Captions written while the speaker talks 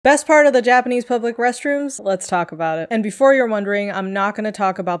Best part of the Japanese public restrooms? Let's talk about it. And before you're wondering, I'm not going to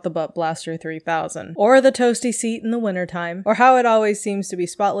talk about the Butt Blaster 3000, or the toasty seat in the wintertime, or how it always seems to be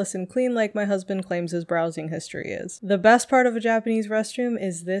spotless and clean like my husband claims his browsing history is. The best part of a Japanese restroom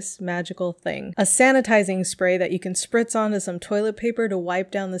is this magical thing. A sanitizing spray that you can spritz onto some toilet paper to wipe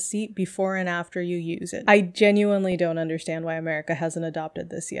down the seat before and after you use it. I genuinely don't understand why America hasn't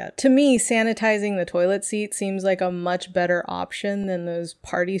adopted this yet. To me, sanitizing the toilet seat seems like a much better option than those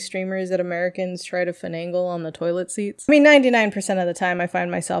party streamers that Americans try to finagle on the toilet seats. I mean, 99% of the time I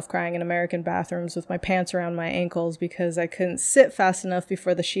find myself crying in American bathrooms with my pants around my ankles because I couldn't sit fast enough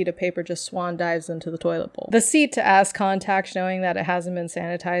before the sheet of paper just swan dives into the toilet bowl. The seat to ass contact knowing that it hasn't been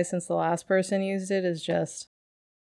sanitized since the last person used it is just